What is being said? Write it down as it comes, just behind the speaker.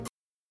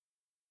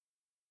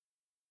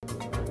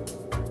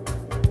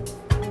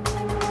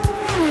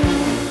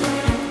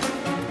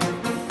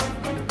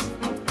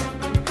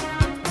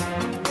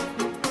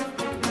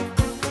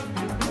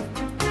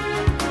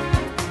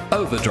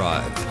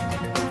Overdrive.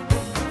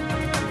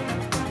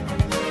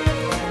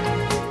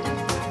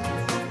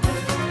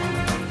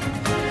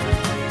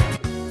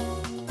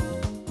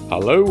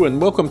 Hello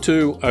and welcome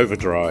to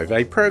Overdrive,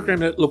 a program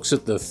that looks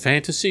at the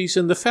fantasies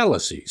and the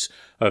fallacies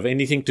of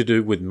anything to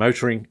do with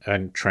motoring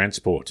and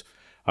transport.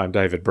 I'm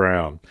David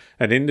Brown,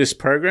 and in this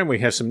program we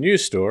have some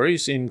news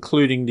stories,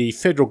 including the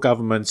federal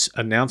government's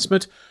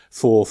announcement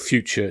for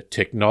future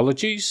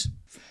technologies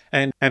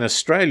and an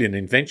Australian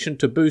invention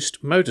to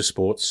boost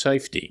motorsport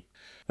safety.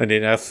 And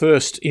in our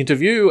first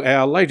interview,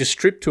 our latest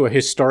trip to a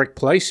historic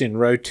place in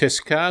road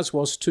test cars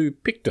was to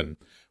Picton,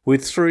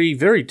 with three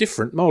very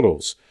different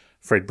models.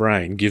 Fred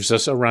Brain gives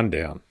us a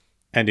rundown.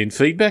 And in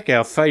feedback,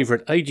 our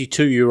favourite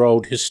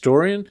 82-year-old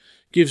historian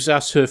gives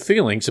us her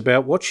feelings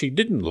about what she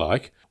didn't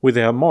like with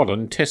our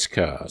modern test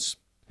cars.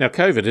 Now,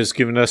 COVID has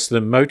given us the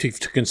motive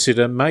to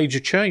consider major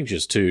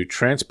changes to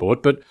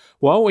transport, but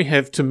while we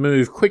have to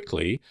move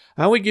quickly,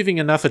 are we giving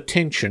enough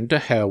attention to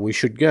how we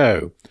should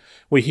go?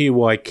 We hear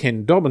why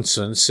Ken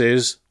Dobinson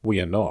says we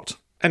are not.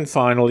 And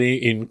finally,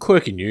 in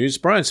quirky news,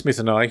 Brian Smith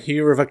and I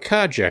hear of a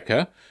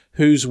carjacker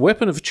whose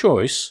weapon of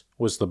choice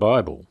was the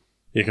Bible.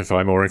 You can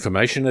find more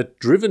information at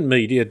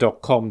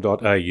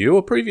drivenmedia.com.au,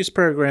 or previous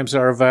programs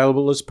are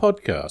available as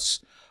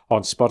podcasts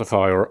on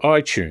Spotify or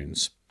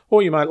iTunes.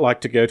 Or you might like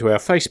to go to our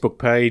Facebook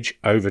page,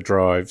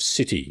 Overdrive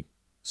City.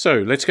 So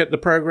let's get the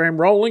program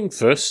rolling.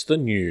 First, the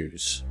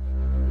news.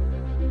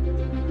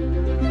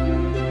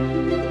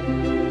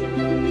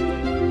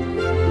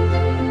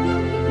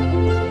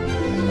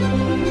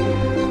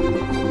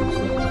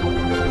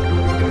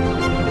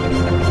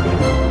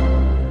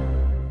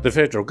 The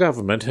federal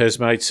government has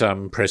made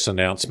some press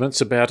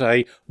announcements about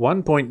a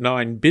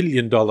 $1.9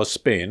 billion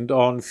spend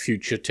on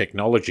future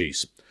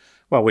technologies.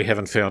 While we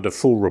haven't found a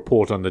full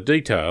report on the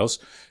details,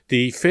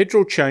 the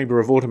Federal Chamber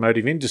of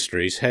Automotive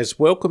Industries has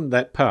welcomed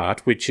that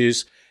part, which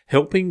is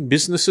helping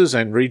businesses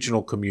and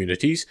regional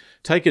communities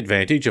take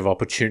advantage of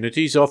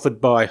opportunities offered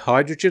by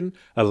hydrogen,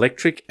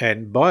 electric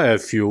and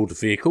biofueled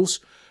vehicles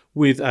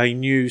with a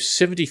new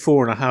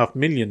 $74.5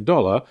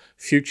 million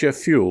Future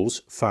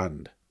Fuels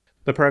Fund.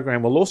 The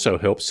program will also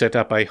help set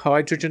up a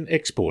hydrogen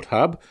export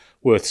hub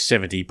worth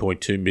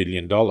 $70.2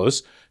 million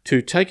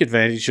to take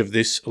advantage of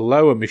this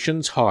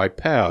low-emissions,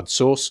 high-powered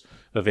source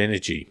of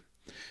energy.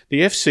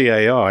 The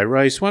FCAI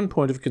raised one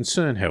point of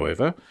concern,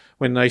 however,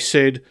 when they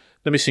said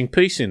the missing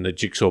piece in the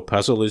jigsaw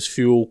puzzle is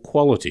fuel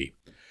quality,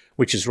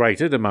 which is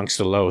rated amongst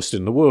the lowest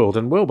in the world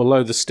and well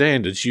below the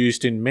standards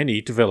used in many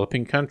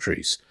developing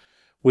countries.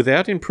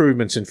 Without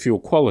improvements in fuel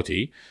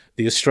quality,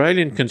 the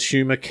Australian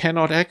consumer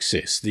cannot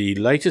access the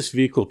latest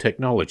vehicle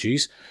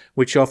technologies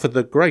which offer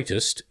the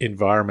greatest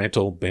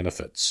environmental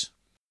benefits.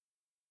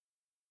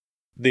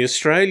 The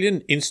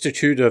Australian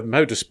Institute of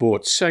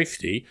Motorsport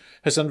Safety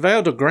has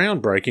unveiled a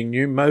groundbreaking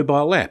new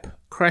mobile app,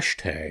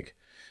 CrashTag.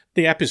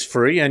 The app is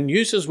free and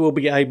users will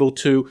be able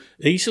to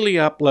easily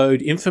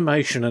upload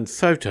information and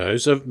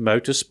photos of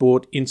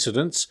motorsport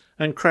incidents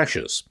and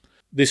crashes.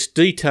 This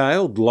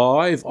detailed,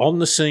 live,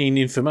 on-the-scene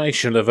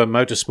information of a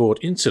motorsport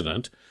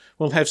incident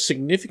will have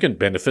significant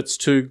benefits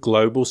to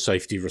global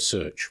safety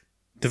research.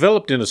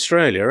 Developed in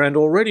Australia and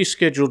already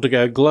scheduled to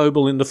go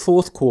global in the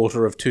fourth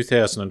quarter of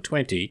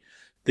 2020,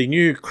 the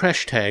new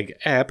CrashTag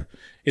app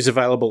is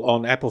available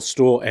on Apple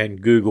Store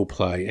and Google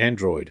Play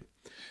Android.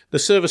 The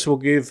service will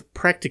give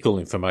practical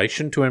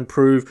information to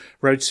improve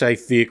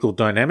road-safe vehicle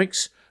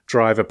dynamics,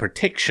 driver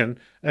protection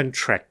and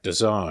track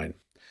design.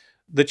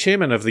 The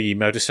chairman of the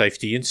Motor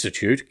Safety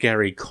Institute,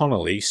 Gary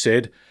Connolly,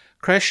 said,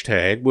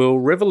 CrashTag will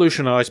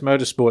revolutionise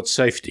motorsport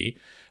safety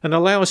and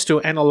allow us to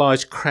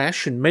analyse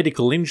crash and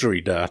medical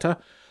injury data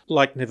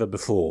like never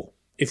before.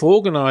 If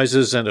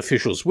organisers and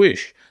officials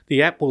wish,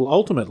 the app will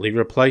ultimately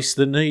replace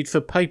the need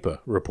for paper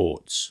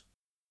reports.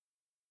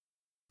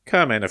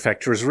 Car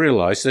manufacturers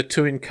realise that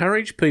to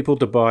encourage people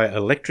to buy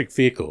electric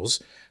vehicles,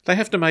 they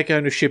have to make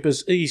ownership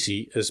as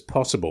easy as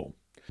possible.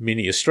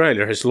 Mini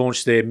Australia has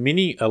launched their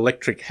mini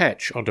electric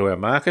hatch onto our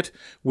market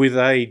with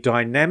a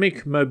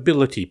dynamic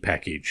mobility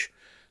package.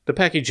 The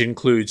package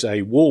includes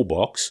a wall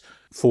box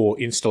for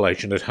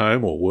installation at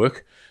home or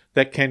work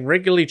that can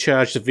regularly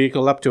charge the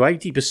vehicle up to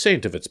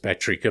 80% of its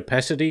battery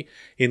capacity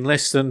in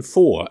less than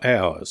 4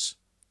 hours.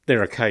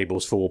 There are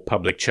cables for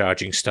public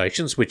charging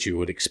stations, which you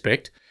would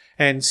expect,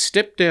 and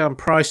step-down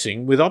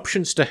pricing with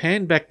options to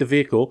hand back the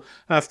vehicle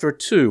after a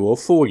 2 or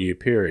 4 year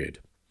period.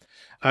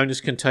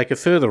 Owners can take a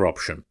further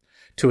option.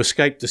 To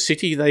escape the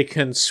city, they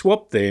can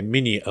swap their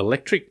Mini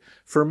Electric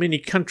for a Mini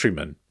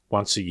Countryman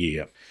once a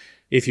year.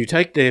 If you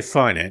take their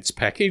finance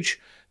package,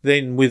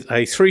 then with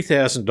a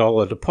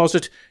 $3,000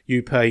 deposit,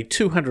 you pay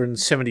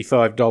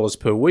 $275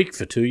 per week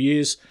for 2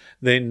 years,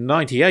 then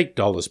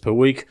 $98 per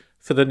week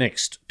for the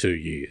next 2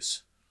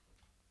 years.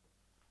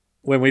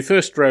 When we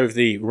first drove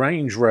the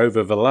Range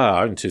Rover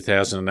Velar in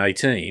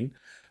 2018,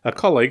 a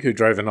colleague who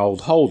drove an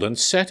old Holden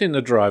sat in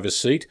the driver's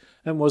seat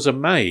and was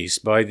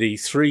amazed by the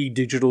 3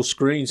 digital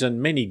screens and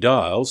many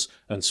dials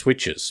and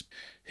switches.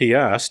 He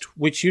asked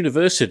which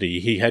university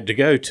he had to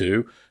go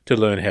to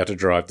learn how to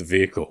drive the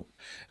vehicle.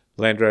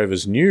 Land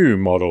Rover's new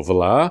model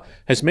Velar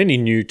has many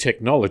new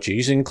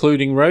technologies,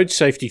 including road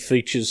safety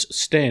features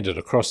standard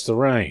across the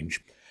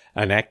range,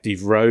 an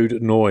active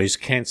road noise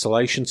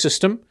cancellation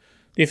system.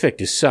 The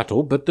effect is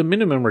subtle, but the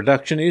minimum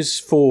reduction is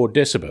 4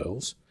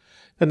 decibels.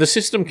 And the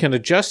system can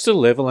adjust the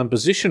level and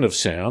position of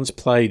sounds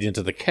played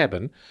into the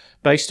cabin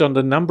based on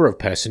the number of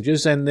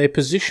passengers and their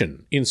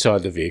position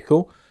inside the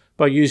vehicle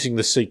by using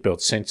the seatbelt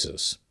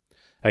sensors.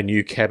 A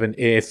new cabin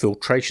air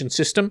filtration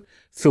system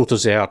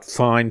filters out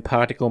fine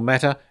particle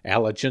matter,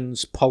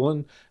 allergens,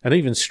 pollen, and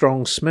even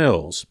strong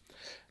smells.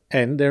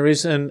 And there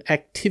is an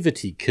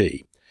activity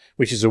key,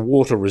 which is a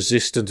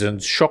water-resistant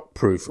and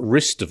shock-proof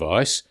wrist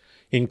device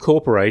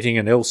incorporating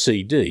an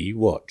LCD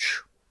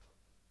watch.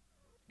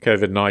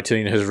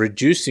 COVID-19 has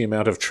reduced the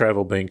amount of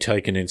travel being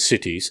taken in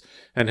cities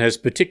and has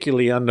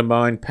particularly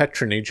undermined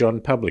patronage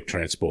on public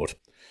transport.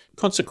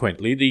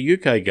 Consequently, the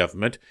UK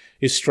government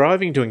is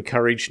striving to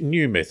encourage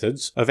new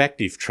methods of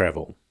active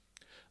travel.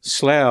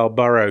 Slough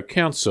Borough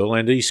Council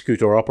and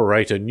e-scooter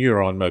operator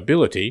Neuron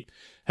Mobility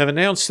have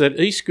announced that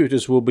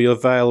e-scooters will be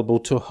available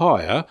to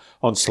hire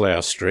on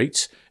Slough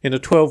streets in a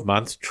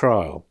 12-month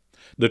trial.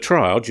 The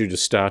trial, due to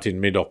start in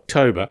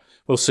mid-October,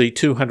 will see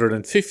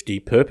 250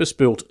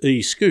 purpose-built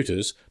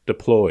e-scooters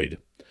deployed.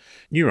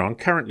 Neuron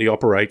currently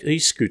operate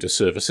e-scooter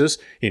services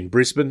in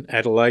Brisbane,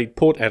 Adelaide,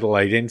 Port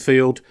Adelaide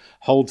Enfield,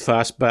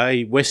 Holdfast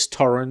Bay, West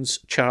Torrens,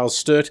 Charles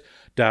Sturt,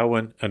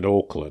 Darwin and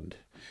Auckland.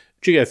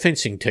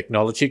 Geofencing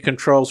technology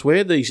controls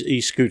where these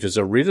e-scooters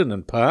are ridden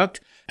and parked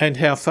and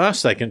how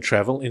fast they can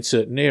travel in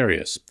certain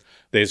areas.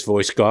 There's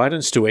voice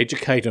guidance to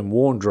educate and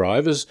warn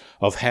drivers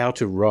of how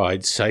to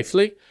ride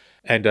safely,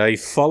 and a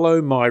Follow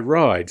My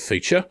Ride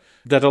feature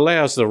that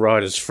allows the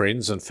rider's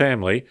friends and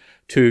family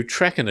to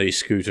track an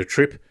e-scooter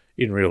trip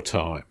in real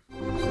time.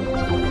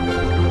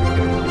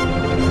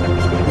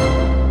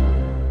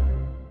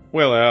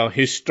 Well, our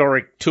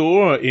historic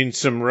tour in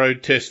some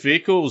road test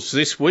vehicles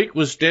this week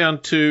was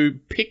down to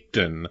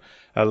Picton,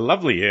 a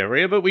lovely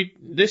area, but we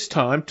this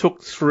time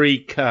took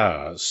 3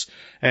 cars.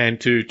 And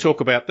to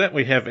talk about that,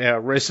 we have our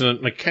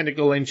resident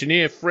mechanical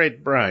engineer,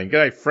 Fred Brain.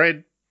 G'day,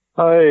 Fred.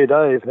 Hey,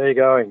 Dave. How you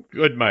going?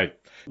 Good, mate.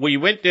 We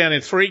went down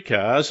in 3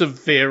 cars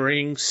of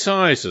varying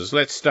sizes.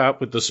 Let's start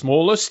with the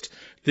smallest,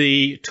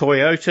 the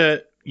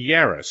Toyota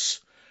Yaris,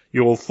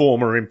 your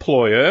former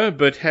employer,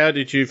 but how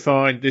did you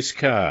find this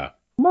car?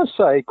 I must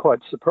say,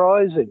 quite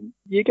surprising.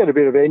 You get a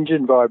bit of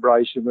engine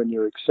vibration when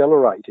you're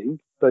accelerating,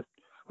 but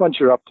once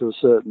you're up to a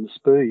certain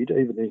speed,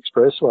 even the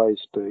expressway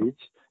speeds,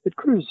 it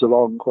cruises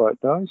along quite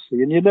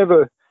nicely, and you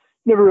never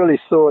really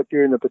thought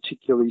you're in a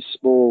particularly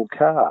small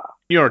car.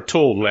 You're a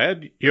tall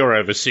lad. You're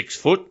over 6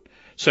 foot,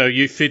 so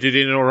you fitted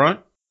in all right?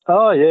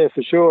 Oh, yeah,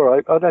 for sure.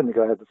 I don't think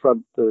I had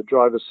the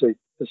driver's seat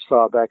as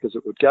far back as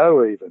it would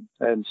go even,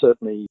 and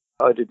certainly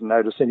I didn't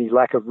notice any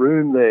lack of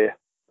room there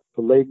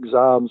for legs,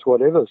 arms,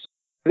 whatever.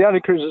 The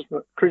only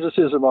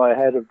criticism I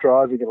had of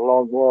driving it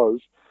along was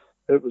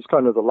it was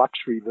kind of the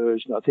luxury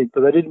version, I think,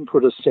 but they didn't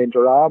put a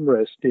centre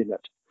armrest in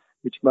it,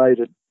 which made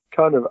it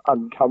kind of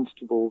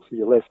uncomfortable for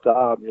your left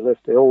arm, your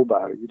left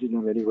elbow. You didn't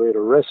have anywhere to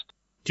rest.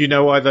 Do you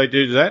know why they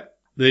do that?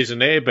 There's an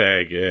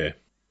airbag, yeah.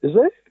 Is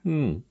there?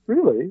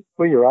 Really?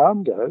 Where your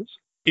arm goes?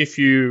 If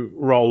you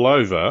roll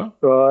over,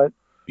 right,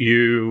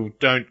 you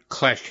don't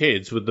clash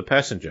heads with the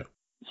passenger.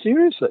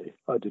 Seriously?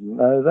 I didn't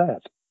know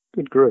that.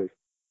 Good grief.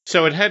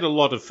 So it had a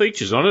lot of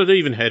features on it. It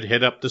even had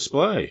head-up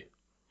display.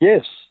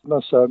 Yes,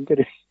 must say I'm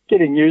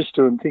getting used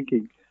to and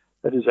thinking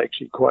that is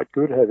actually quite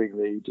good, having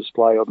the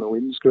display on the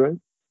windscreen.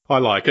 I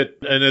like it,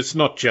 and it's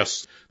not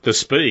just the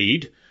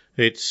speed,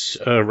 it's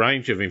a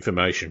range of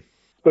information.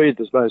 Speed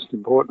is the most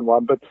important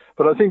one, but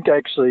I think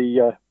actually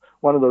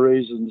one of the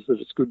reasons that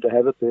it's good to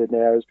have it there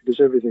now is because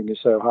everything is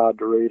so hard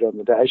to read on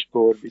the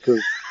dashboard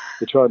because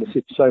they're trying to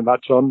fit so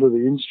much onto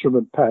the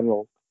instrument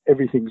panel.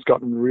 Everything's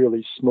gotten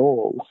really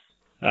small.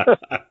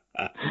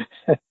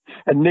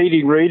 And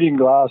needing reading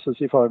glasses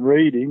if I'm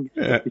reading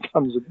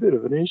becomes a bit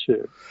of an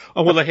issue.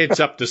 Oh, well, the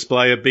heads-up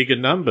display are bigger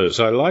numbers.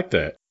 I like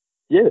that.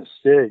 Yes,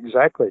 yeah,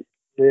 exactly.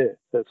 Yeah,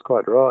 that's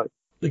quite right.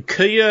 The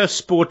Kia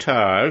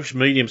Sportage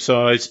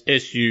medium-sized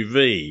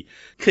SUV.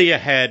 Kia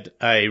had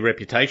a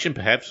reputation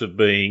perhaps of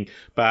being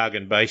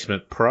bargain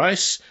basement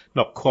price.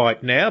 Not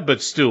quite now,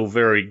 but still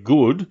very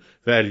good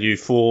value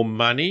for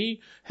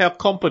money. How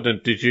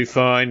competent did you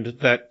find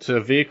that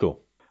vehicle?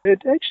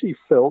 It actually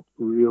felt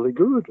really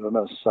good, I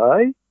must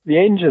say. The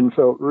engine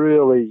felt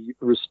really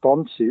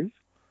responsive.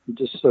 You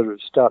just sort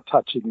of start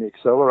touching the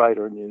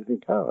accelerator and you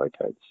think, oh,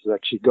 okay, this has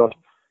actually got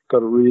a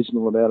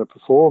reasonable amount of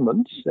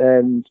performance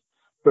and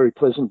very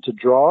pleasant to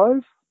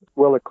drive,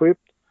 well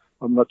equipped.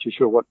 I'm not too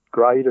sure what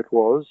grade it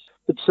was,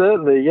 but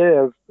certainly,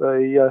 yeah,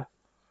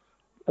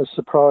 a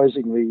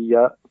surprisingly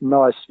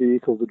nice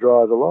vehicle to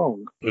drive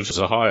along. It was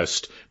the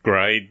highest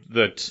grade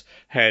that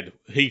had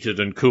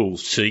heated and cooled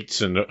seats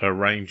and a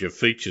range of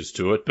features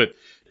to it, but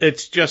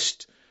it's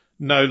just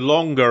no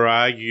longer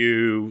are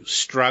you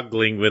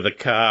struggling with a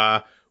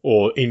car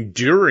or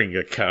enduring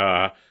a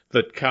car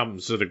that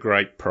comes at a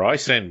great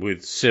price and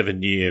with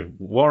 7-year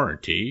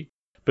warranty,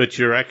 but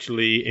you're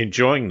actually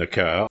enjoying the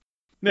car.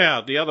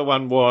 Now, the other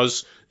one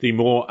was the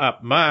more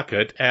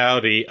upmarket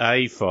Audi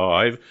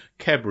A5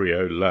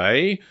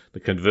 Cabriolet, the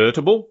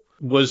convertible.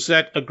 Was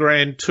that a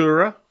Grand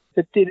Tourer?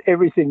 It did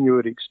everything you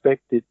would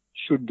expect it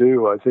should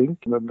do, I think.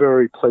 A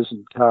very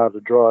pleasant car to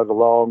drive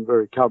along,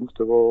 very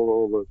comfortable,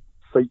 all the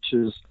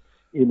features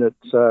in it.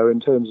 So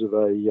in terms of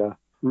a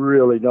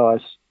really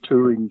nice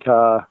touring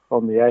car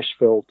on the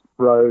asphalt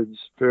roads,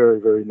 very,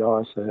 very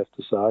nice, I have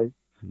to say.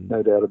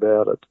 No doubt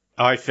about it.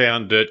 I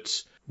found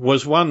it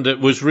was one that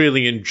was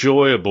really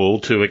enjoyable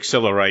to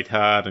accelerate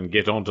hard and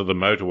get onto the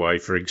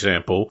motorway, for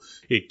example.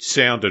 It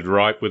sounded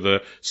right with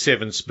a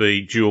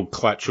 7-speed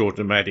dual-clutch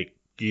automatic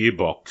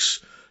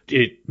gearbox.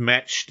 It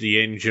matched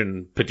the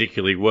engine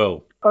particularly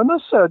well. I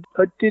must say,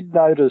 I did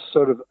notice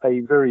sort of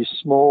a very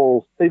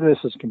small, even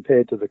this is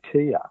compared to the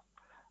Kia,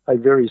 a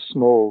very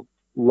small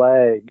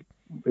lag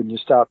when you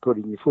start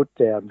putting your foot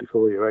down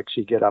before you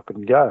actually get up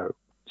and go.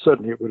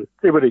 Certainly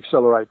it would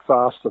accelerate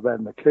faster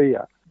than the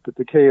Kia, but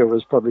the Kia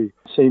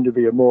seemed to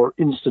be a more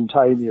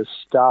instantaneous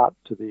start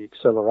to the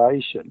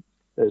acceleration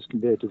as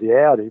compared to the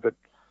Audi, but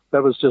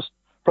that was just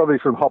probably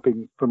from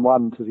hopping from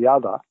one to the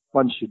other.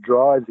 Once you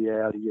drive the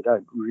Audi, you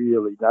don't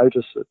really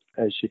notice it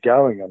as you're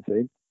going, I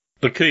think.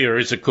 The Kia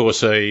is, of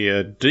course,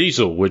 a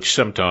diesel, which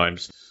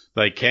sometimes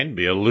they can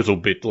be a little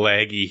bit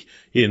laggy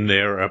in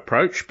their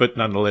approach, but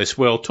nonetheless,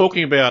 well,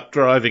 talking about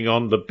driving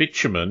on the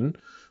bitumen,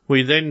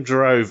 we then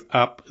drove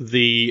up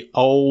the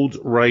old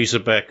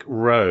Razorback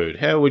Road.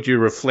 How would you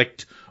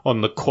reflect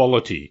on the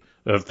quality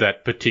of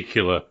that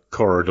particular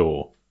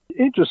corridor?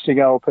 Interesting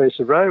old piece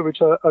of road,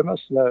 which I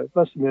must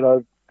admit, I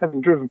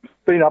haven't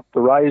been up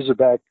the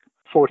Razorback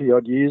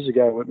 40-odd years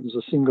ago when it was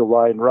a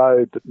single-lane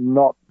road, but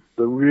not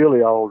the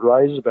really old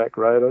Razorback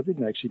Road. I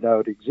didn't actually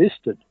know it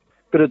existed.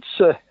 But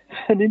it's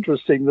an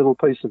interesting little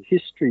piece of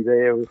history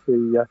there with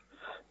the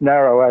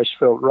narrow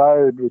asphalt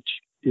road,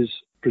 which is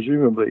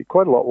presumably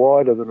quite a lot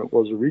wider than it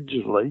was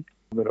originally.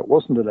 I mean, it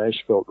wasn't an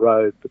asphalt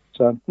road, but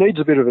needs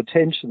a bit of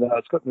attention now.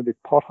 It's gotten a bit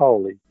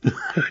potholey.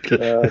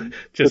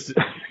 Just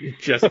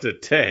a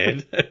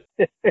tad.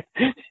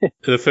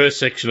 The first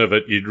section of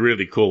it you'd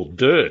really call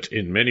dirt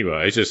in many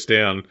ways, just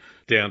down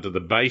to the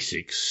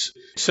basics.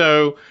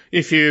 So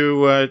if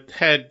you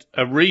had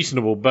a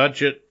reasonable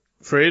budget,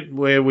 Fred,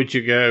 where would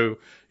you go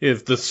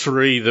of the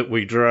three that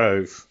we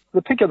drove?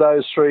 The pick of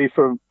those three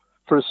for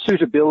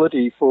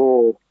suitability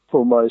for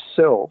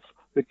myself,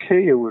 the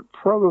Kia would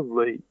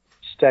probably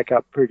stack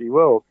up pretty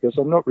well, because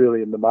I'm not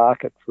really in the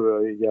market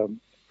for a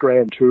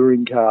grand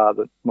touring car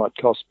that might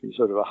cost me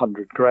sort of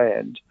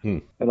 $100,000,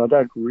 and I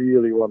don't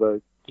really want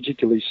a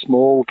particularly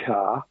small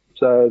car.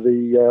 So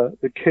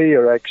the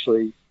Kia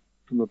actually,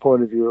 from the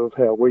point of view of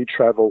how we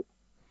travel,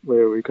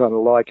 where we kind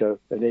of like an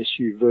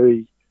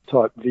SUV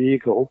type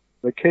vehicle,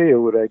 the Kia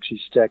would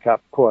actually stack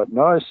up quite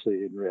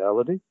nicely in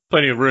reality.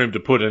 Plenty of room to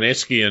put an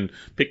esky and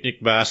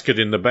picnic basket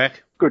in the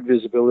back. Good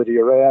visibility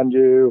around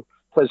you,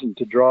 pleasant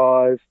to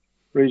drive,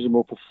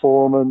 reasonable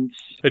performance.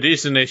 It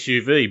is an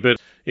SUV, but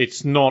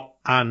it's not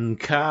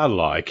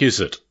uncar-like,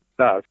 is it?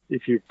 No,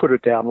 if you put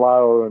it down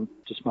lower and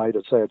just made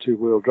it, say, a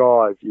two-wheel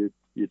drive, you'd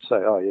say,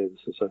 oh, yeah,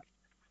 this is a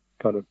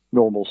kind of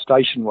normal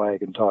station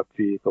wagon type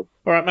vehicle.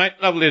 All right, mate,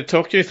 lovely to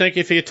talk to you. Thank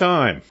you for your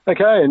time.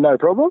 Okay, no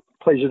problem.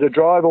 Pleasure to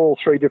drive all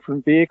three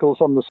different vehicles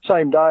on the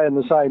same day and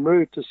the same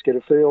route, just get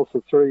a feel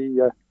for three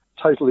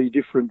totally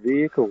different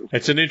vehicles.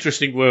 It's an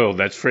interesting world.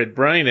 That's Fred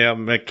Brain, our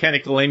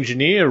mechanical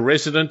engineer,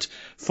 resident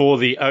for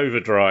the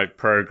Overdrive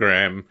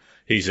program.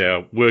 He's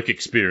our work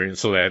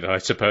experience lad, I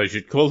suppose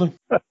you'd call him.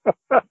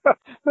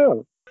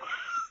 Oh,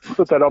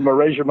 put that on my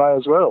resume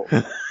as well.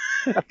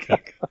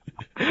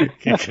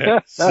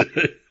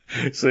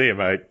 See you,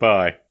 mate.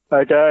 Bye.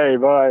 Okay,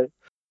 bye.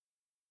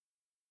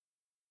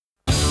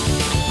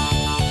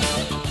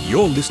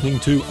 You're listening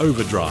to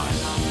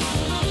Overdrive.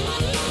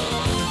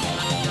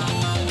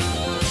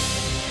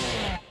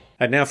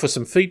 And now for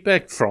some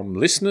feedback from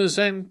listeners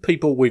and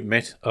people we've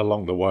met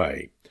along the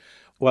way.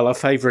 Well, our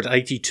favourite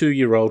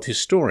 82-year-old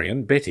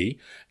historian, Betty,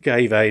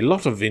 gave a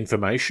lot of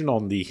information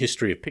on the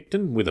history of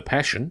Picton with a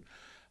passion.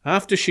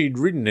 After she'd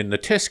ridden in the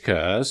test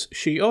cars,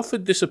 she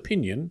offered this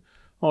opinion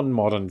on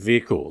modern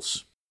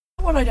vehicles.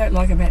 What I don't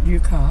like about new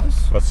cars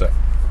What's that?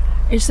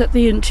 is that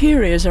the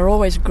interiors are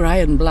always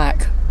grey and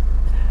black.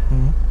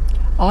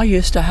 I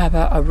used to have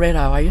a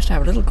Renault. I used to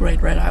have a little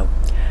green Renault.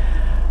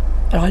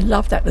 And I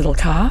loved that little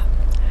car.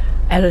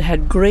 And it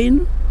had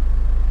green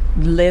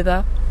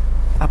leather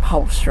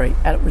upholstery,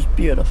 and it was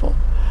beautiful.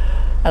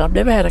 And I've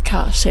never had a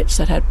car since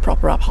that had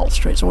proper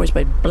upholstery. It's always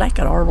been black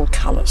and horrible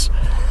colours.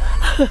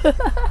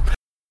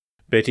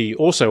 Betty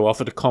also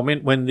offered a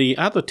comment when the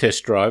other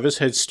test drivers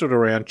had stood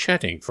around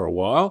chatting for a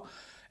while,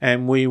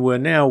 and we were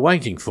now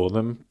waiting for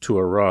them to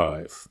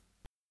arrive.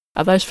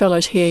 Are those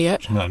fellows here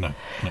yet? No.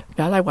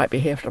 No, they won't be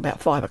here till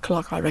about 5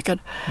 o'clock, I reckon.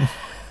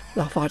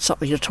 They'll find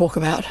something to talk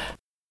about.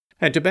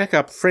 And to back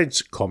up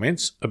Fred's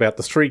comments about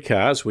the three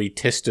cars we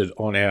tested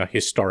on our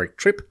historic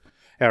trip,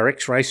 our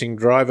ex-racing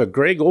driver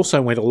Greg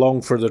also went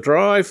along for the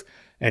drive,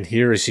 and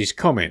here is his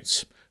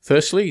comments.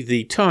 Firstly,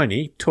 the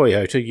tiny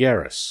Toyota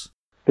Yaris.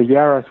 the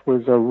Yaris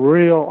was a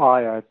real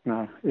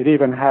eye-opener. It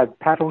even had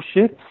paddle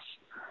shifts,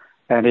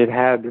 and it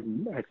had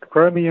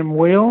chromium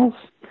wheels.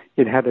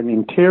 It had an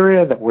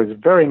interior that was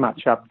very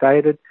much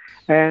updated,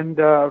 and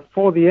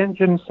for the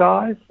engine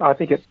size, I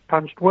think it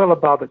punched well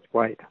above its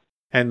weight.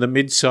 And the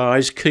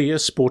mid-size Kia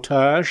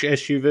Sportage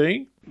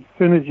SUV? As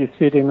soon as you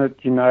sit in it,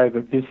 you know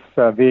that this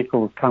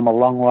vehicle has come a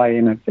long way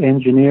in its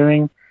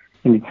engineering,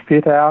 in its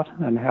fit-out,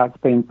 and how it's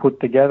been put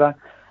together.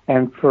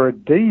 And for a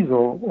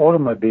diesel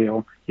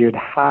automobile, you'd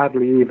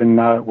hardly even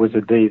know it was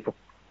a diesel.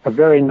 A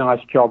very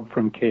nice job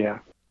from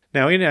Kia.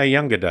 Now, in our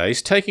younger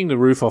days, taking the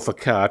roof off a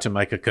car to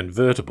make a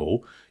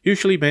convertible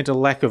usually meant a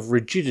lack of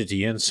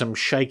rigidity and some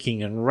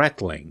shaking and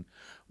rattling.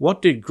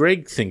 What did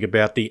Greg think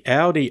about the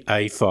Audi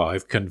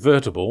A5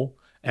 convertible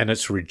and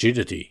its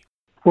rigidity?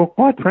 Well,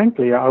 quite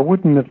frankly, I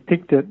wouldn't have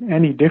picked it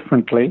any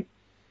differently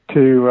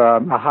to a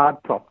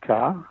hardtop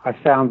car. I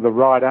found the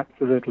ride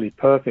absolutely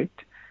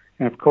perfect.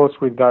 And of course,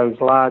 with those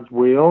large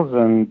wheels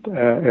and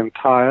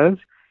tyres,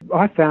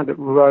 I found it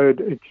rode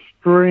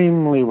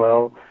extremely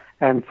well.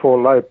 And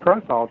for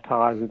low-profile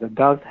tyres that it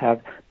does have,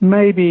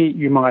 maybe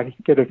you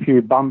might get a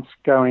few bumps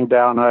going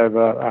down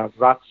over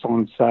ruts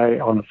on, say,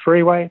 on a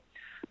freeway.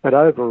 But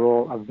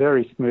overall, a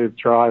very smooth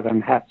drive,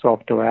 and hats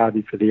off to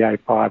Audi for the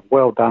A5.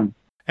 Well done.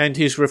 And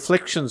his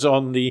reflections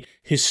on the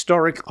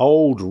historic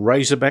old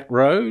Razorback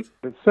road?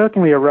 It's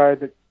certainly a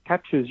road that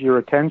captures your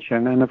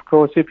attention. And of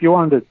course, if you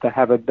wanted to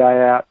have a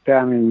day out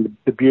down in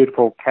the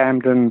beautiful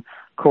Camden,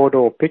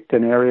 Cawdor,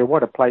 Picton area,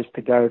 what a place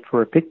to go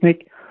for a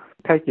picnic.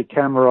 Take your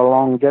camera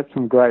along, get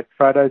some great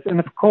photos. And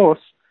of course,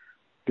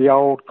 the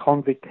old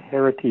convict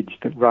heritage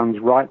that runs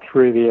right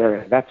through the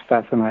area. That's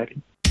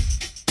fascinating.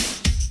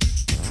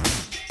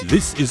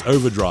 This is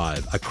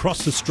Overdrive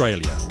across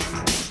Australia.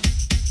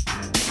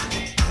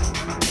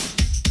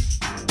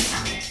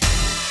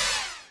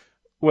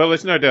 Well,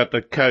 there's no doubt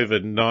that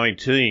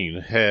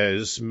COVID-19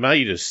 has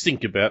made us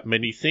think about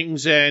many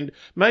things and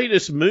made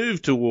us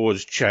move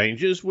towards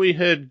changes we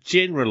had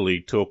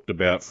generally talked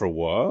about for a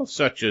while,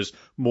 such as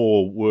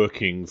more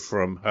working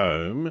from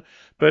home.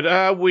 But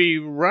are we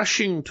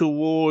rushing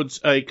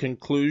towards a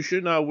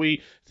conclusion? Are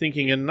we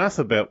thinking enough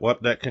about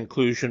what that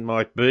conclusion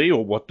might be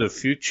or what the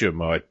future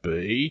might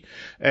be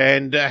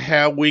and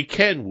how we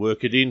can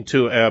work it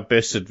into our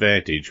best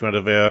advantage? One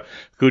of our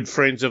good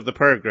friends of the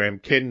program,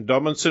 Ken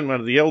Dommonson, one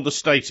of the elder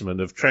statesmen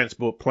of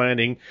transport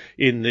planning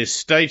in this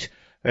state,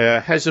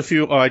 has a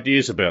few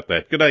ideas about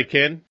that. G'day,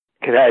 Ken.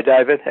 G'day,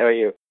 David. How are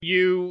you?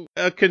 You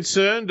are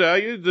concerned, are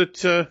you,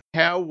 that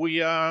how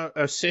we are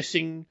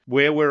assessing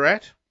where we're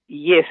at?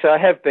 Yes, I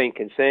have been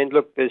concerned.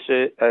 Look, there's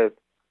a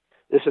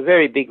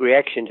very big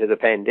reaction to the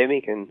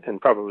pandemic,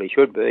 and probably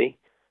should be.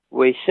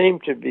 We seem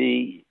to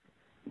be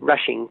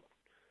rushing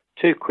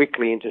too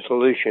quickly into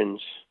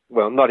solutions.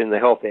 Well, not in the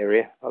health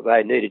area.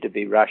 They needed to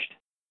be rushed.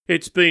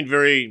 It's been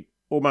very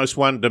almost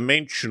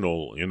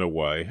one-dimensional in a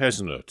way,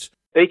 hasn't it?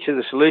 Each of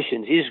the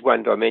solutions is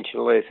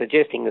one-dimensional. They're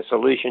suggesting a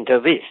solution to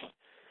this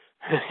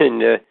and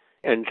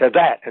to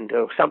that and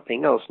to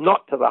something else,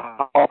 not to the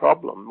whole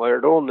problem, where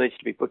it all needs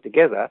to be put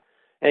together.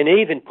 And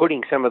even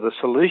putting some of the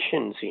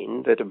solutions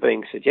in that are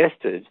being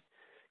suggested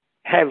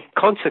have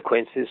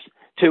consequences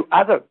to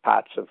other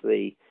parts of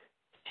the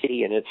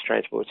city and its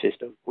transport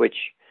system, which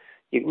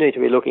you need to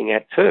be looking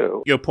at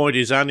too. Your point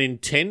is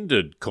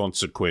unintended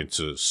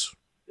consequences.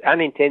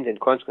 Unintended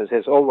consequences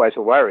is always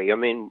a worry. I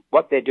mean,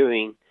 what they're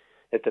doing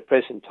at the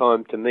present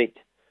time to meet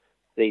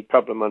the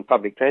problem on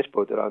public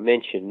transport that I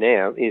mentioned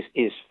now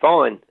is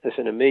fine as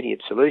an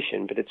immediate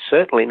solution, but it's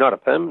certainly not a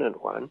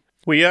permanent one.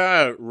 We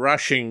are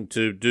rushing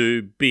to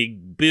do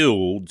big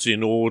builds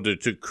in order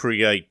to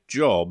create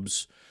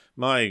jobs.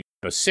 My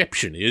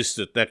perception is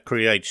that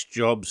creates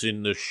jobs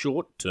in the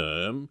short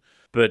term,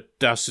 but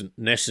doesn't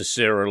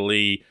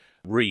necessarily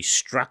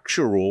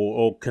restructure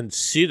or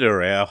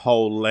consider our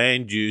whole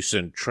land use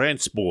and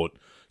transport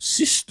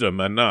system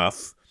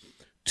enough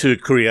to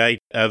create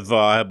a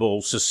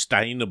viable,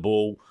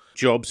 sustainable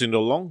jobs in the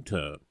long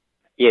term.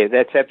 Yeah,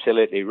 that's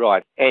absolutely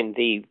right. And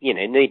the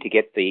need to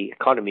get the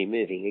economy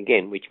moving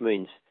again, which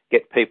means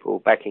get people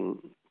back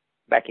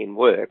in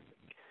work.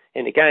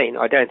 And again,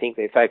 I don't think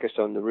they're focused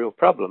on the real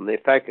problem. They're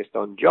focused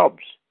on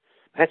jobs.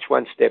 That's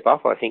one step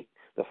off, I think,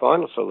 the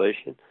final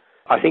solution.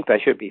 I think they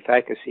should be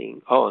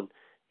focusing on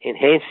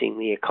enhancing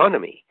the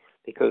economy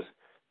because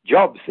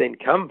jobs then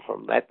come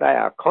from that. They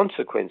are a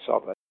consequence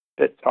of it.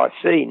 But I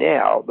see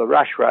now the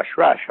rush.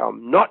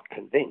 I'm not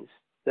convinced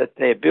that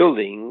they're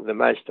building the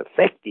most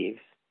effective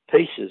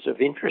pieces of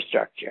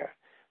infrastructure.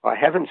 I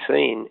haven't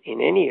seen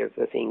in any of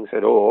the things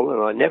at all,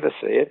 and I never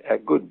see it, a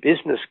good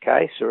business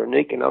case or an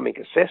economic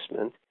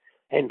assessment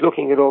and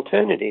looking at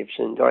alternatives.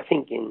 And I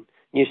think in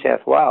New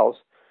South Wales,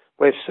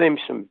 we've seen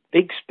some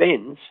big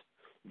spends,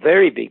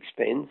 very big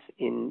spends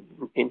in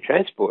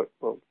transport.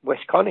 Well,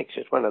 WestConnex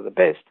is one of the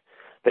best,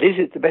 but is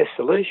it the best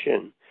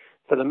solution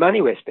for the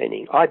money we're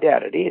spending? I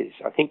doubt it is.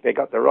 I think they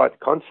got the right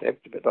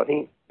concept, but I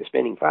think they're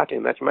spending far too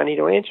much money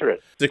to answer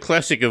it. The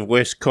classic of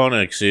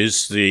WestConnex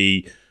is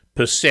the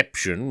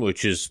perception,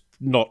 which is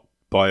not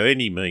by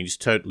any means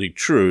totally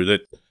true,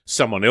 that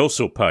someone else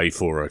will pay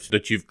for it,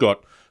 that you've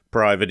got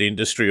private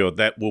industry or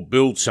that will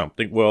build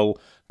something. Well,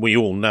 we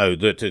all know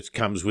that it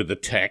comes with a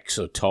tax,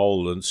 a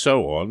toll and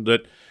so on,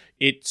 that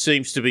it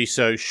seems to be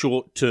so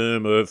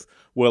short-term of,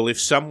 well, if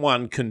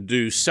someone can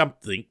do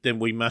something, then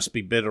we must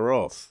be better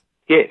off.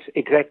 Yes,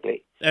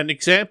 exactly. An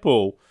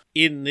example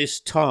in this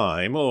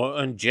time,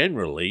 and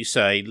generally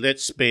say,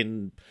 let's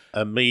spend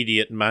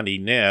immediate money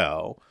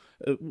now,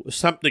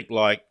 something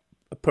like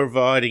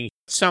providing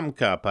some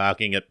car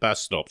parking at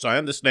bus stops. I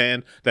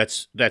understand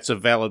that's a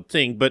valid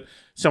thing, but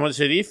someone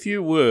said if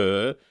you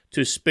were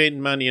to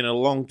spend money in a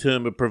long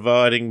term of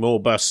providing more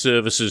bus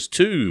services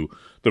to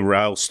the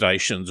rail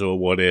stations or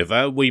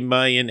whatever, we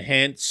may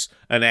enhance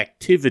an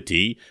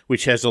activity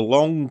which has a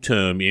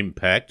long-term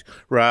impact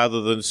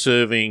rather than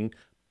serving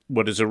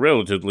what is a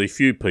relatively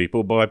few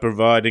people by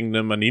providing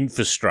them an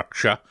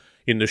infrastructure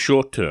in the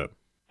short term.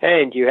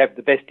 And you have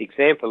the best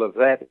example of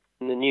that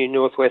in the new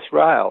North West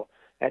Rail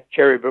at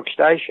Cherrybrook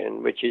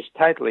Station, which is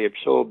totally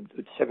absorbed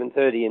at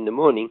 7:30 in the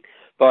morning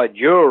by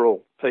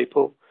rural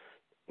people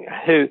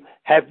who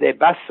have their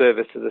bus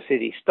service to the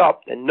city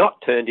stopped and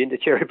not turned into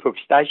Cherrybrook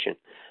Station.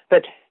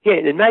 But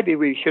yeah, then maybe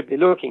we should be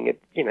looking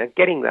at,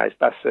 getting those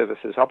bus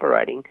services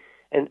operating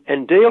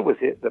and deal with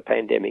the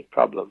pandemic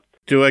problem.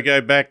 Do I go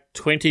back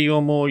 20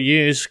 or more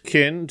years,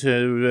 Ken,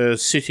 to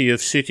City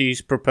of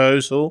Cities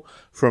proposal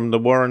from the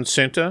Warren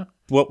Centre?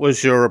 What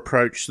was your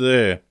approach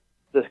there?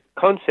 The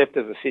concept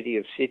of a City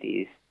of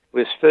Cities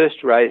was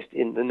first raised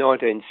in the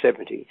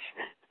 1970s.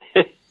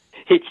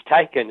 It's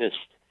taken us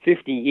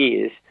 50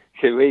 years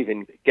to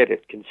even get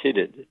it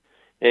considered.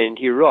 And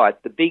you're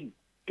right, the big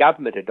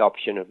government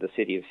adoption of the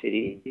City of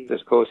Cities,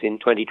 of course, in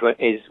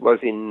 2020 was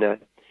in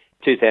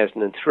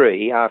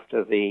 2003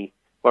 after the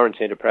Warren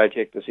Centre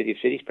project, the City of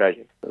Cities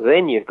project.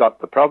 Then you've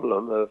got the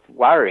problem of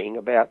worrying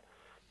about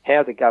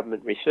how the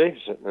government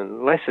receives it. And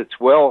unless it's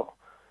well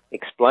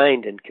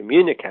explained and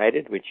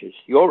communicated, which is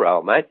your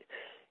role, mate,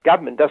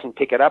 government doesn't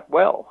pick it up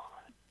well.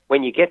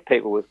 When you get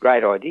people with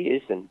great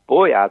ideas, and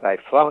boy, are they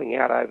flowing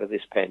out over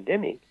this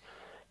pandemic,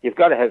 you've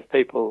got to have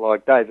people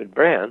like David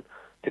Brown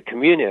to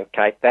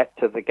communicate that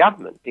to the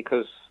government,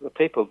 because the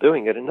people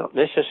doing it are not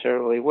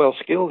necessarily well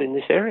skilled in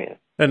this area.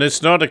 And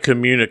it's not a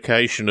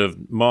communication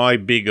of my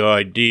big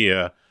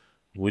idea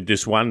with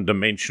this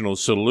one-dimensional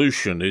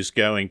solution is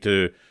going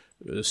to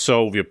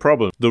solve your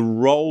problem. The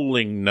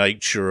rolling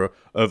nature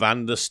of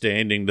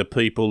understanding the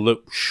people that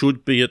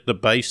should be at the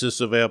basis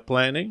of our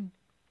planning?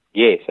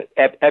 Yes,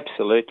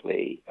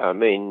 absolutely. I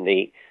mean,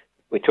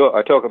 I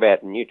talk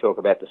about, and you talk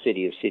about the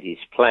City of Cities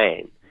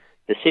plan.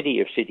 The City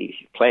of Cities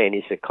plan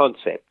is a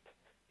concept,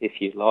 if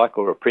you like,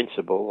 or a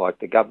principle, like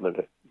the government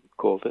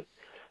called it.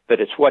 But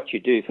it's what you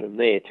do from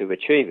there to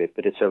achieve it.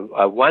 But it's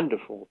a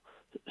wonderful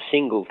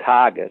single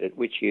target at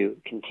which you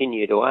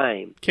continue to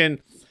aim.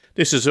 Ken,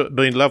 this has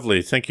been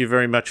lovely. Thank you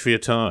very much for your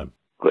time.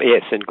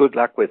 Yes, and good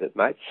luck with it,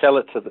 mate. Sell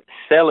it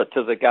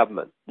to the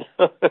government.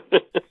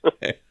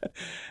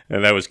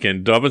 And that was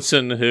Ken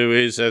Dobinson, who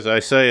is, as I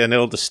say, an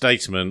elder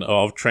statesman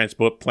of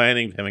transport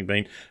planning, having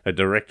been a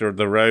director of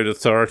the road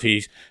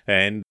authorities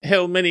and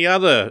held many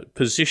other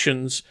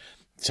positions,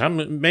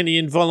 many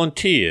in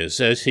volunteers,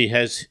 as he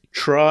has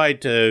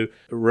tried to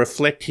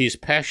reflect his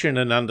passion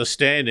and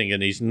understanding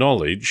and his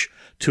knowledge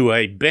to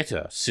a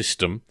better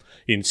system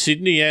in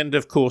Sydney and,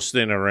 of course,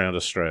 then around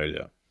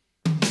Australia.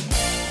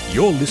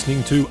 You're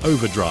listening to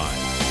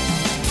Overdrive.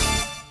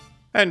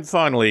 And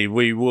finally,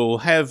 we will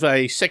have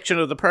a section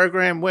of the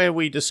program where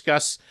we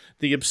discuss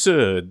the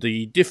absurd,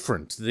 the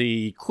different,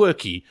 the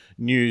quirky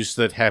news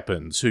that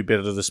happens. Who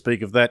better to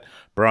speak of that?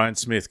 Brian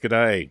Smith,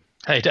 g'day.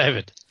 Hey,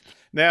 David.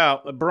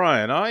 Now,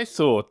 Brian, I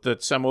thought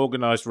that some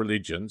organised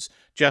religions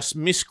just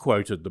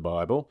misquoted the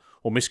Bible,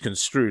 or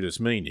misconstrued its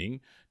meaning,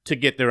 to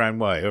get their own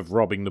way of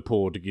robbing the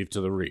poor to give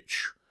to the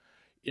rich.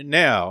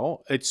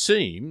 Now, it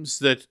seems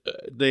that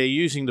they're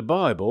using the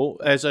Bible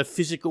as a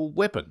physical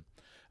weapon.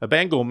 A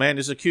Bangor man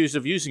is accused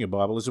of using a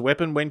Bible as a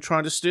weapon when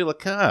trying to steal a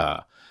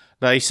car.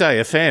 They say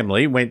a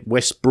family went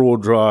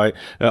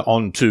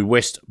onto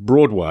West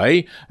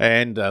Broadway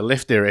and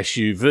left their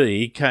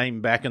SUV,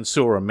 came back and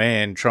saw a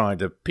man trying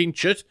to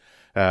pinch it,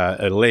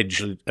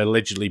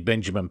 allegedly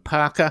Benjamin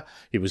Parker.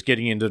 He was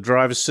getting into the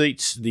driver's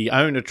seats. The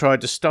owner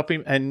tried to stop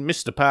him, and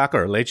Mr.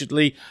 Parker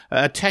allegedly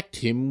attacked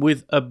him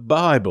with a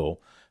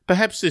Bible.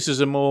 Perhaps this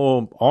is a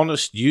more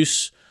honest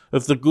use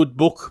of the good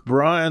book,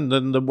 Brian,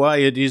 than the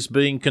way it is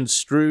being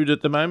construed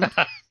at the moment?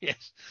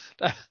 Yes.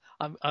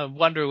 I'm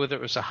wondering whether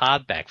it was a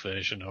hardback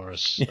version or a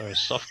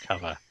soft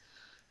cover.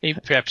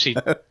 Perhaps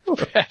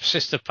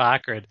Mr.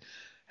 Parker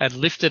had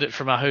lifted it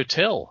from a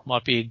hotel.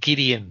 Might be a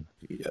Gideon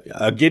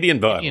Bible.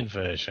 Gideon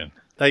version.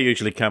 They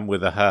usually come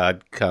with a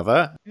hard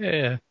cover.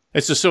 Yeah.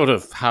 It's a sort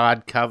of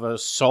hardcover,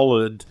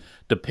 solid,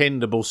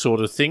 dependable sort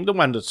of thing, the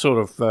one that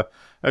sort of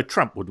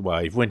Trump would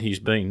wave when he's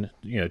been,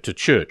 to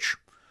church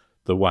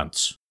the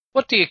once.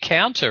 What do you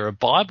counter a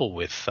Bible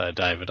with,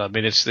 David? I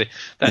mean, it's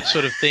that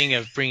sort of thing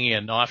of bringing a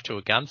knife to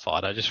a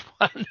gunfight. I just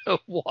wonder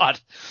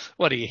what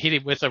do you hit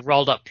him with, a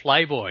rolled-up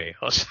Playboy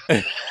or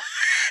something?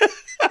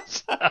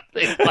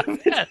 something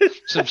like that.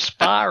 Some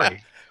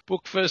sparring.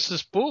 Book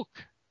versus book.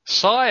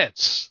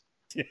 Science.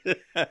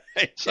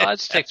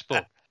 Science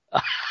textbook.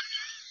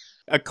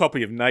 A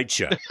copy of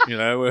Nature,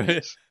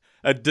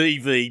 a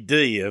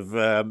DVD of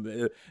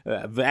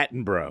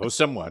Attenborough or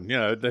someone,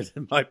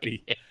 that might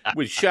be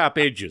with sharp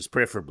edges,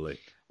 preferably.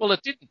 Well,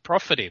 it didn't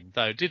profit him,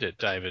 though, did it,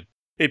 David?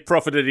 It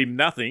profited him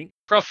nothing.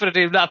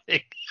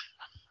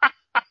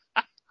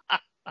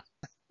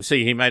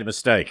 See, he made a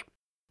mistake.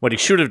 What he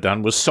should have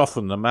done was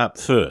soften them up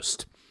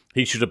first.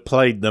 He should have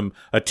played them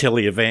a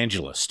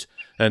televangelist,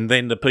 and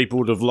then the people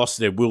would have lost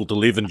their will to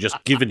live and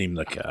just given him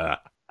the car.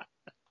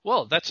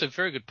 Well, that's a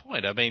very good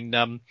point. I mean,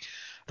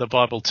 the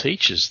Bible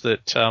teaches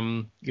that,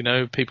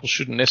 people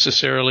shouldn't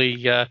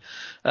necessarily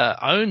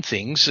own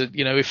things.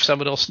 If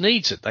someone else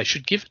needs it, they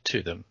should give it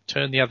to them.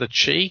 Turn the other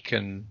cheek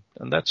and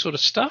that sort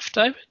of stuff,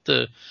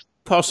 David?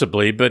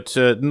 Possibly, but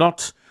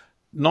not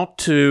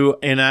to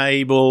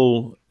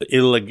enable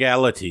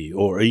illegality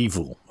or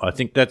evil. I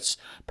think that's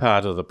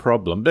part of the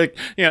problem. But,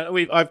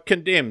 I've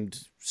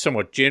condemned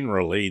somewhat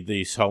generally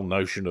this whole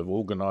notion of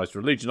organised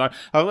religion.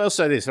 I will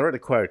say this. I read a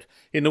quote.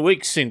 In the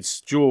weeks since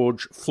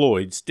George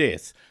Floyd's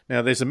death,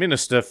 now there's a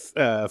minister,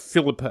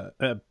 Philip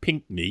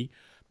Pinckney,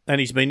 and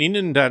he's been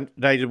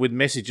inundated with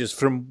messages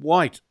from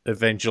white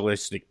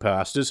evangelistic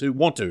pastors who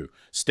want to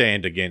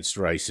stand against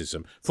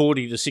racism.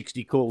 40 to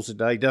 60 calls a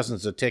day,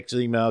 dozens of text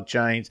email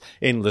chains,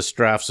 endless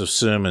drafts of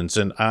sermons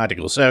and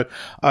articles. So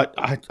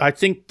I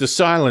think the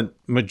silent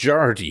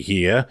majority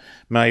here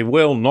may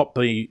well not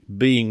be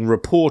being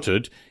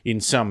reported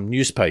in some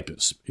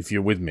newspapers, if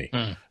you're with me.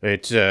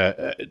 It's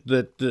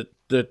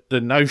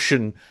the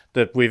notion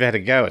that we've had a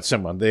go at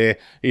someone there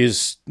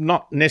is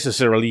not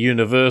necessarily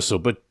universal,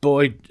 but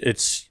boy,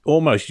 it's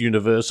almost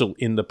universal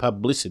in the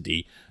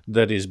publicity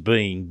that is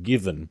being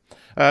given.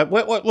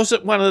 What was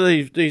it? One of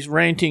these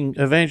ranting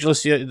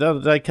evangelists the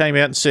other day came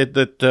out and said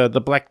that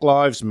the Black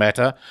Lives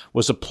Matter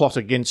was a plot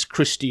against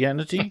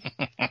Christianity.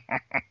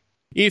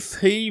 If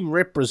he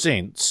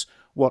represents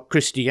what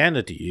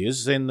Christianity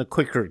is, then the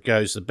quicker it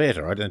goes, the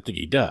better. I don't think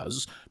he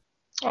does.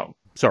 Oh.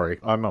 Sorry,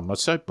 I'm on my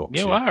soapbox.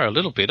 You are a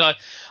little bit.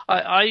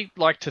 I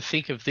like to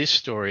think of this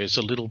story as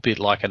a little bit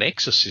like an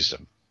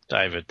exorcism,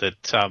 David,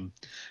 that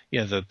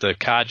the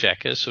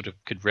carjacker sort of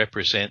could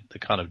represent the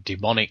kind of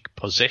demonic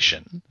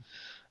possession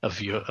of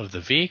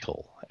the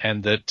vehicle,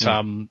 and that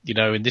in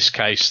this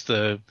case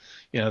the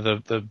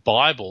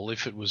Bible,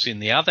 if it was in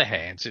the other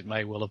hands, it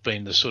may well have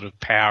been the sort of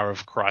power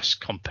of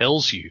Christ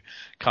compels you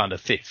kind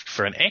of theft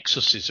for an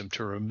exorcism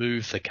to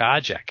remove the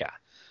carjacker,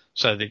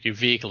 so that your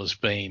vehicle has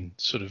been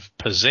sort of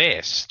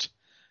possessed,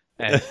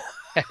 and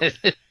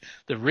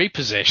the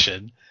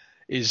repossession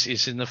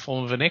is in the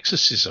form of an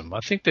exorcism.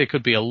 I think there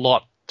could be a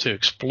lot to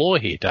explore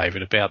here,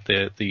 David, about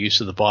the use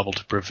of the Bible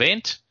to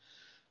prevent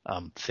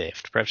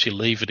theft. Perhaps you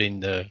leave it in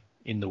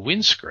the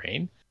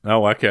windscreen.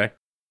 Oh, okay.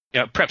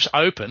 Perhaps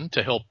open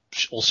to help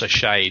also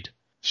shade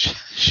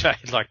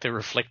like the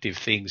reflective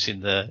things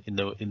in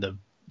the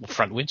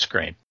front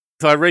windscreen.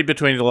 If I read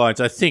between the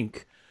lines, I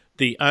think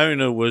the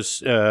owner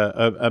was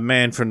a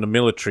man from the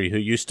military who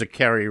used to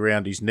carry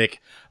around his neck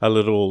a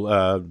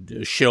little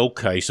shell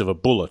case of a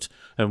bullet,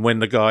 and when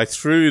the guy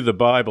threw the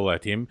Bible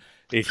at him,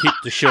 it hit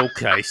the shell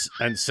case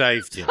and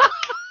saved him.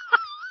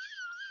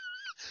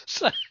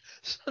 So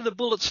the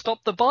bullet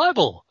stopped the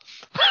Bible.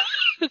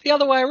 The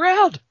other way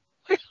around.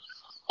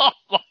 Oh,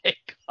 my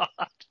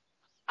God.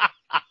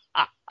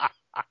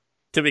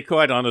 To be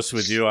quite honest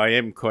with you, I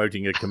am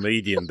quoting a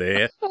comedian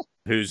there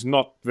who's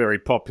not very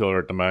popular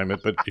at the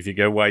moment, but if you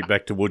go way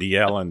back to Woody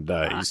Allen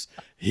days,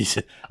 he's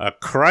a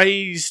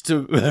crazed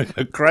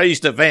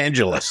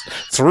evangelist,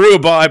 threw a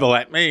Bible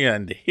at me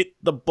and hit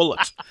the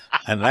bullet,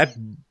 and that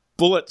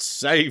bullet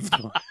saved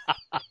me.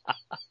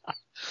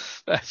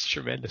 That's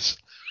tremendous.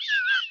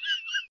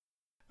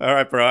 All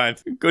right, Brian,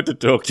 good to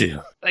talk to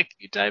you. Thank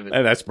you, David.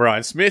 And that's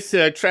Brian Smith,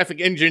 a traffic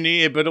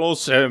engineer, but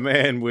also a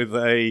man with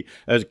a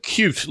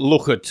acute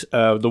look at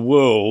the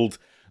world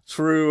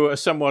through a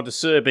somewhat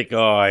acerbic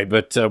eye,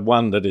 but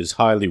one that is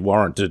highly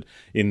warranted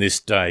in this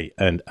day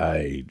and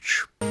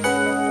age.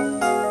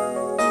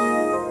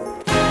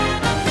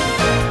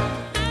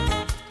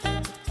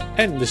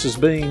 And this has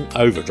been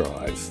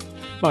Overdrive.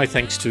 My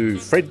thanks to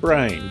Fred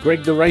Brain,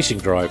 Greg the Racing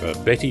Driver,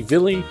 Betty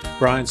Villy,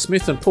 Brian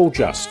Smith and Paul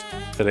Just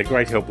for their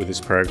great help with this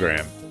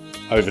program.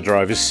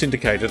 Overdrive is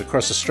syndicated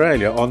across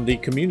Australia on the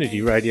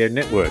Community Radio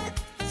Network.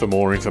 For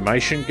more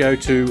information, go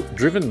to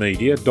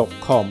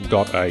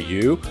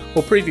drivenmedia.com.au,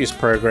 or previous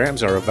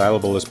programs are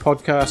available as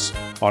podcasts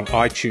on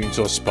iTunes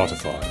or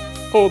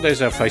Spotify. Or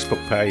there's our Facebook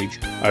page,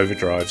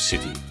 Overdrive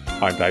City.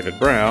 I'm David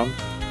Brown.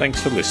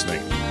 Thanks for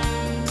listening.